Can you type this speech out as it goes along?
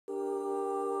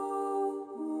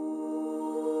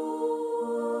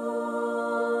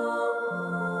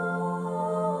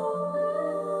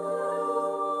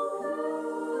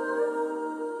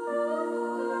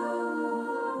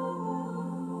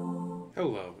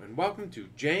and welcome to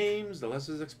James the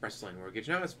Lessons Express Lane, where we get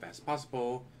you out as fast as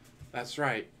possible. That's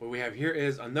right. What we have here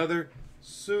is another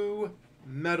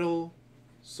metal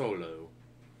solo.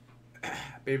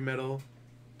 Babymetal,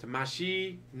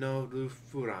 Tamashii no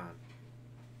Rufuran.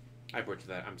 I butchered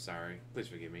that. I'm sorry. Please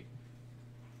forgive me.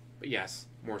 But yes,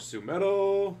 more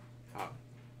metal.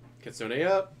 Kitsune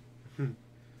up.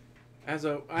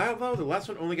 Although the last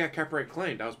one only got copyright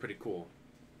claimed, that was pretty cool.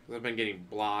 Because I've been getting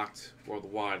blocked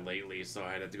worldwide lately, so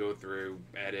I had to go through,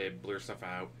 edit, blur stuff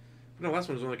out. But no, the last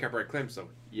one was only copyright claimed, so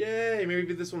yay!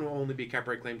 Maybe this one will only be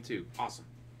copyright claimed too. Awesome.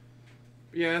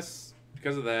 But yes,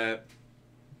 because of that,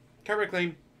 copyright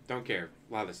claim, don't care.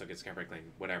 A lot of this stuff gets copyright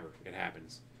claimed. Whatever, it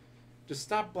happens. Just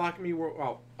stop blocking me.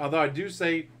 Well, although I do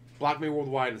say block me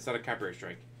worldwide instead of copyright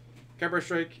strike. Copyright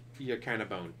strike, you kind of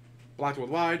bone. Blocked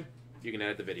worldwide, you can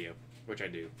edit the video, which I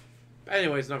do. But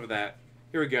anyways, enough of that.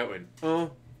 Here we go in 1,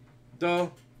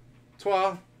 2, 3,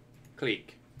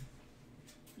 click.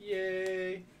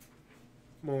 Yay!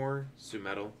 More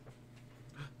metal.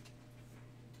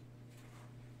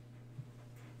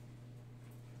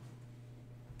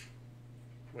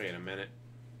 Wait a minute.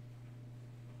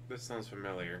 This sounds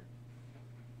familiar.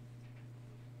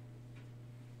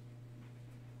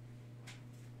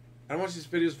 I don't watch these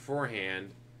videos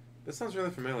beforehand. This sounds really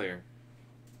familiar.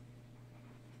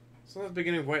 This sounds like the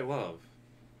beginning of White Love.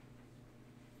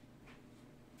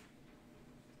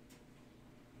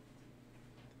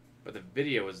 But the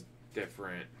video is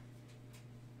different.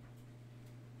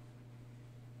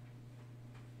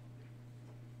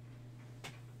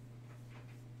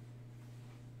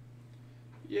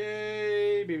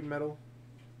 Yay, Babymetal.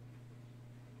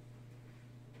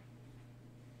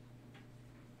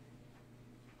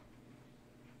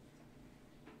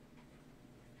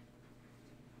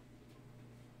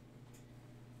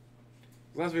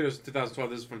 The last video was 2012,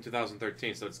 this is from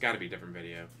 2013, so it's got to be a different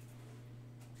video.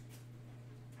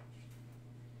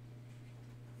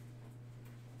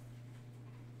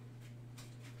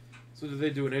 So did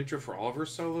they do an intro for all of her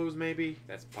solos, maybe?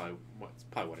 That's probably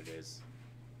what it is.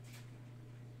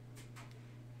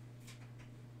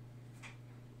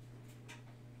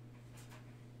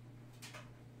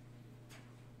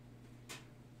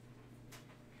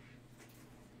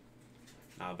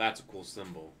 Now that's a cool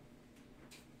symbol.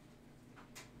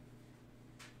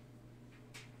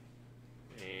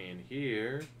 And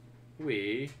here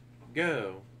we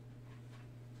go.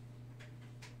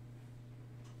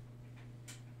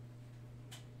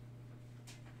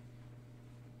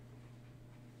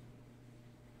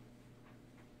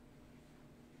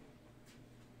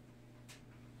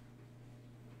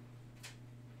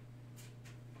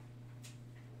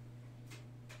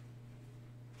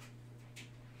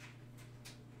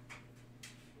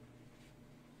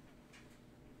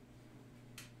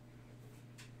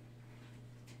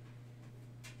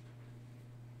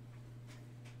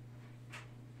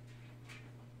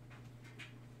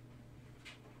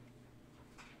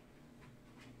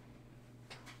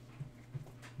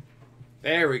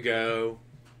 There we go.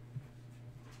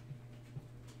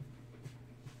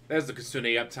 There's the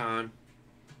Kitsune up time.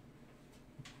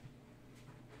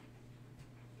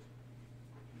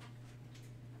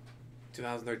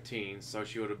 (2013), so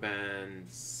she would have been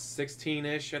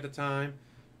 16-ish at the time,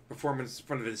 performing in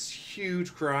front of this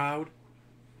huge crowd.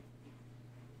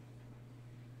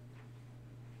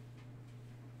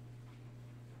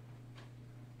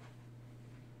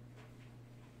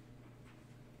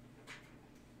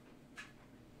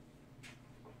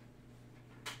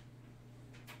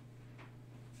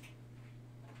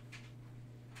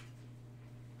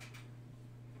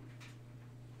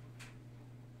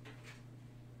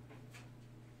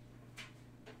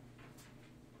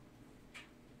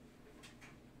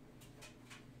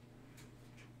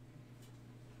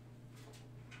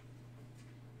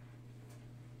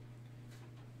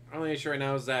 Only issue right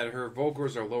now is that her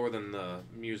vocals are lower than the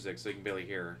music, so you can barely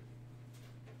hear her.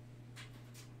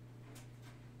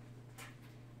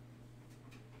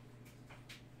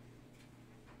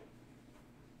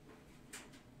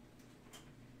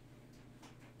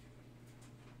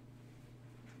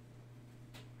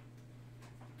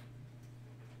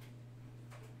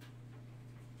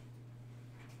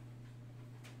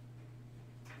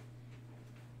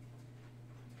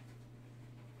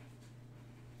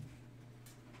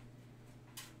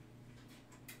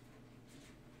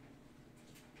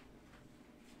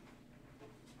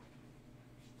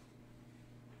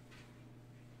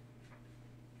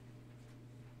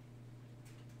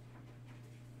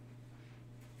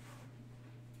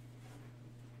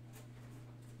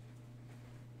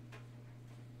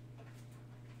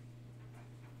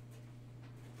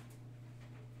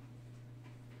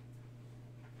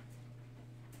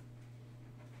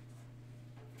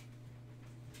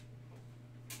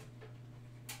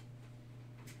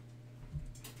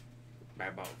 by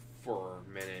about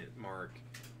 4-minute mark.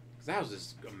 Because that was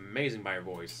just amazing by her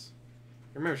voice.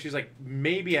 Remember, she's like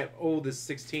maybe at oldest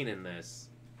 16 in this.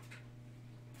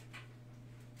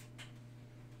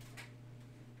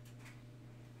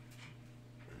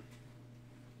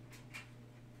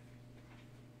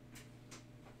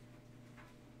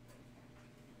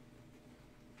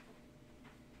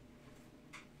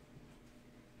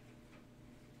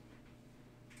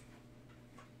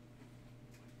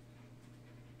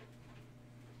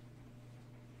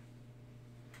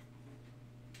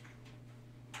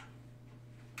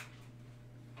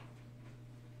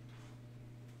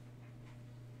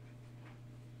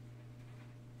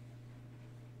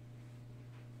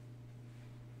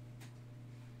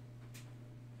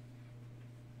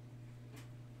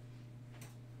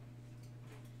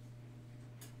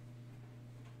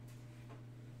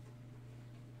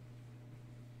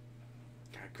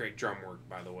 Great drum work,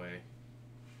 by the way.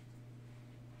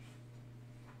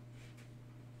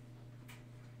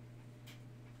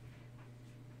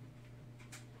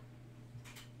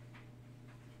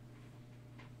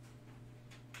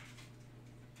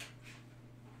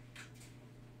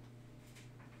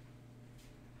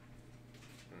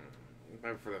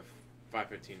 Time for the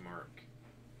 5:15 mark.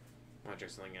 I'll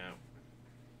check something out.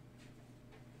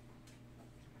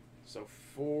 So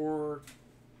 4-minute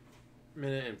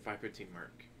and 5:15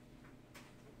 mark.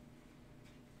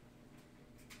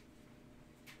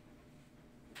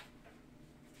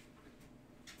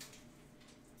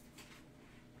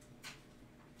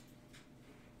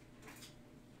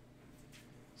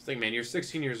 This thing, man, you're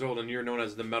 16 years old and you're known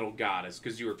as the Metal Goddess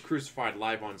because you were crucified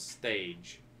live on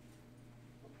stage.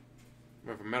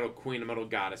 Remember, Metal Queen and Metal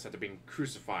Goddess after being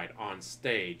crucified on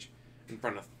stage in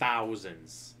front of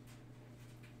thousands.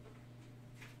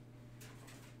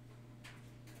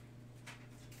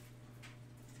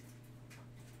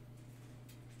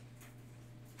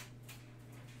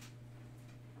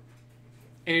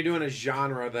 And you're doing a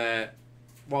genre that,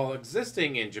 while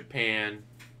existing in Japan,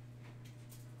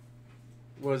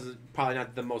 was probably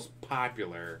not the most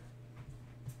popular.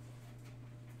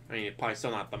 I mean, it's probably still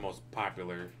not the most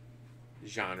popular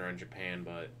genre in Japan,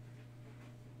 but...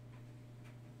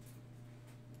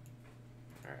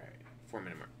 Alright,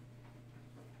 4-minute mark.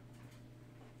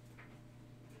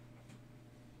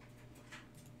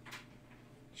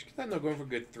 Should get that note going for a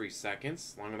good 3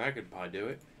 seconds. Longer than I could probably do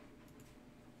it.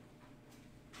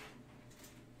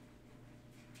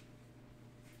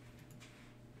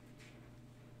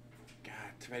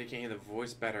 Too bad you can't hear the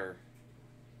voice better.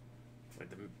 Like,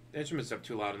 the instruments are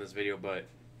too loud in this video, but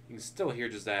you can still hear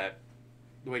just that.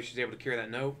 The way she's able to carry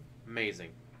that note, amazing.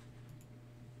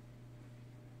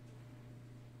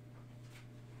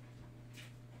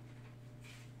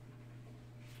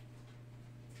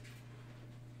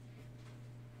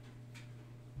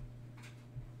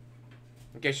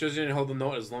 Okay, she didn't hold the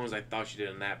note as long as I thought she did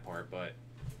in that part, but...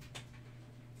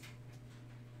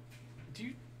 Do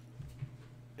you...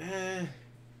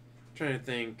 Trying to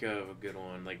think of a good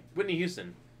one. Like Whitney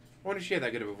Houston. I wonder if she had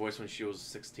that good of a voice when she was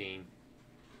 16.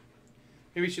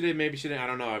 Maybe she did, maybe she didn't. I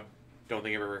don't know. I don't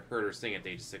think I've ever heard her sing at the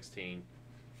age of 16.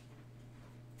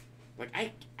 Like,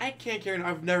 I can't carry a note.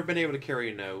 I've never been able to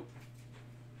carry a note.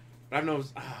 But I've known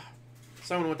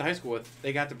someone I went to high school with,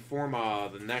 they got to perform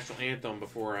the national anthem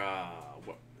before,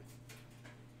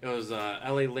 it was a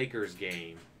LA Lakers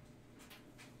game.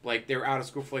 Like, they were out of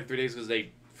school for like 3 days because they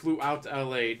flew out to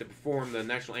LA to perform the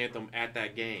national anthem at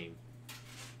that game.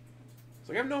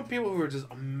 So, like, I've known people who are just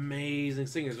amazing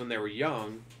singers when they were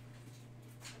young.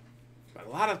 But a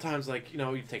lot of times, like, you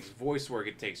know, it takes voice work,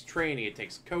 it takes training, it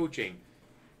takes coaching.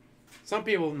 Some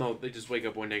people, no, they just wake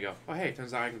up one day and go, oh, hey,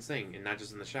 turns out I can sing, and not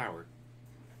just in the shower.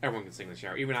 Everyone can sing in the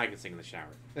shower. Even I can sing in the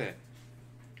shower.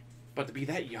 But to be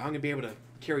that young and be able to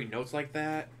carry notes like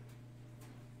that,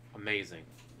 amazing.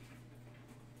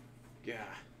 Yeah.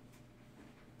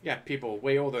 Yeah, people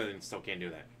way older and still can't do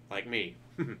that. Like me.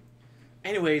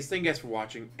 Anyways, thank you guys for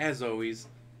watching. As always,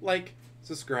 like,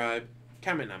 subscribe,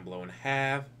 comment down below, and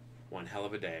have one hell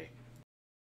of a day.